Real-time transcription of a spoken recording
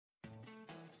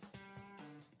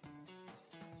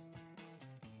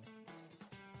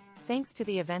Thanks to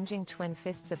the avenging twin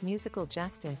fists of musical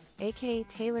justice, aka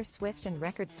Taylor Swift and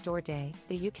Record Store Day,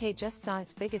 the UK just saw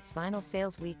its biggest vinyl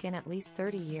sales week in at least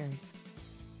 30 years.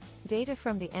 Data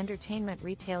from the Entertainment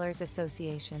Retailers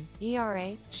Association,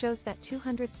 ERA, shows that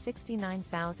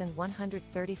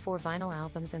 269,134 vinyl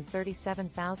albums and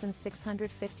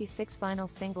 37,656 vinyl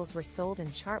singles were sold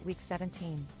in chart week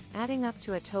 17, adding up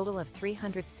to a total of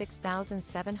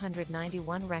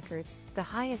 306,791 records, the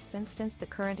highest since the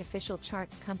current official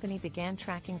charts company began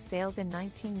tracking sales in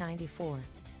 1994.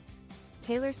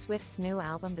 Taylor Swift's new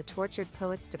album The Tortured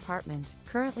Poets Department,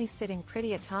 currently sitting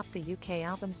pretty atop the UK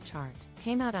albums chart,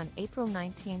 came out on April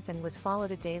 19 and was followed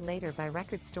a day later by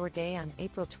Record Store Day on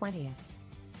April 20.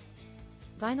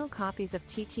 Vinyl copies of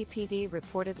TTPD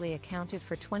reportedly accounted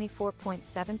for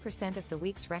 24.7% of the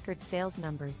week's record sales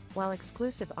numbers, while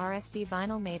exclusive RSD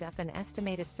vinyl made up an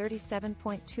estimated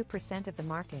 37.2% of the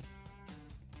market.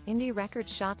 Indie record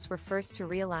shops were first to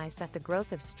realize that the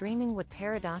growth of streaming would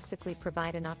paradoxically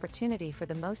provide an opportunity for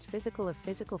the most physical of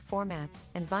physical formats,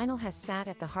 and vinyl has sat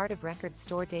at the heart of Record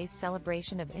Store Day's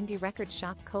celebration of indie record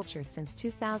shop culture since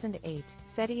 2008,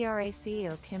 said ERA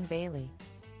CEO Kim Bailey.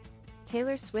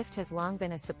 Taylor Swift has long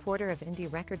been a supporter of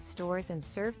indie record stores and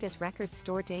served as Record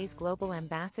Store Day's global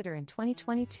ambassador in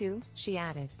 2022, she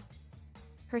added.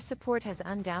 Her support has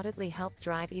undoubtedly helped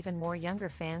drive even more younger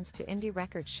fans to indie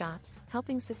record shops,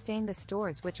 helping sustain the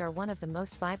stores which are one of the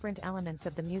most vibrant elements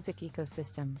of the music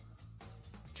ecosystem.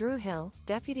 Drew Hill,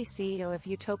 Deputy CEO of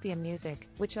Utopia Music,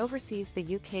 which oversees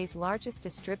the UK's largest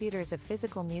distributors of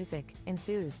physical music,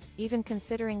 enthused, even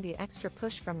considering the extra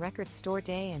push from Record Store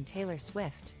Day and Taylor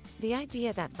Swift. The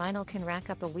idea that vinyl can rack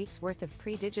up a week's worth of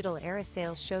pre-digital era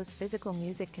sales shows physical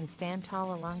music can stand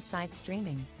tall alongside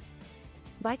streaming.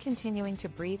 By continuing to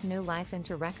breathe new life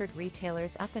into record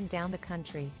retailers up and down the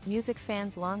country, music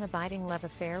fans' long-abiding love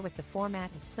affair with the format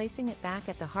is placing it back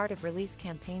at the heart of release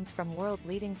campaigns from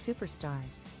world-leading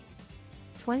superstars.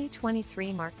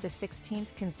 2023 marked the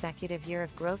 16th consecutive year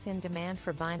of growth in demand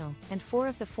for vinyl, and 4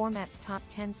 of the format's top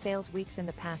 10 sales weeks in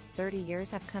the past 30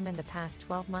 years have come in the past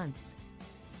 12 months.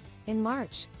 In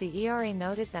March, the ERA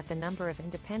noted that the number of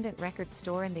independent record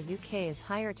stores in the UK is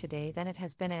higher today than it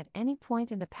has been at any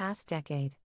point in the past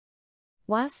decade.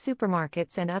 Whilst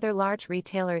supermarkets and other large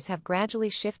retailers have gradually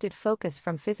shifted focus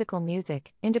from physical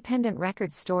music, independent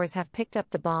record stores have picked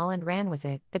up the ball and ran with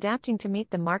it, adapting to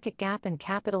meet the market gap and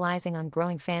capitalizing on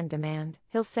growing fan demand,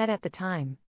 Hill said at the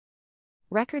time.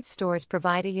 Record stores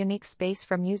provide a unique space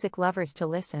for music lovers to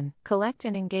listen, collect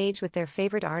and engage with their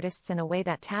favorite artists in a way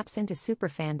that taps into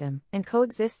superfandom, and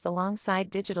coexists alongside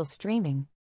digital streaming.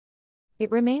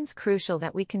 It remains crucial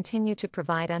that we continue to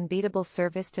provide unbeatable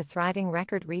service to thriving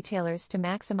record retailers to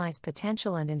maximize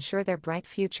potential and ensure their bright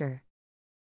future.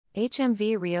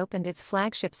 HMV reopened its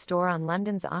flagship store on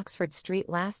London's Oxford Street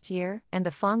last year, and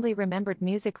the fondly remembered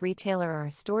music retailer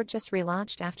store just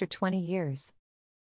relaunched after 20 years.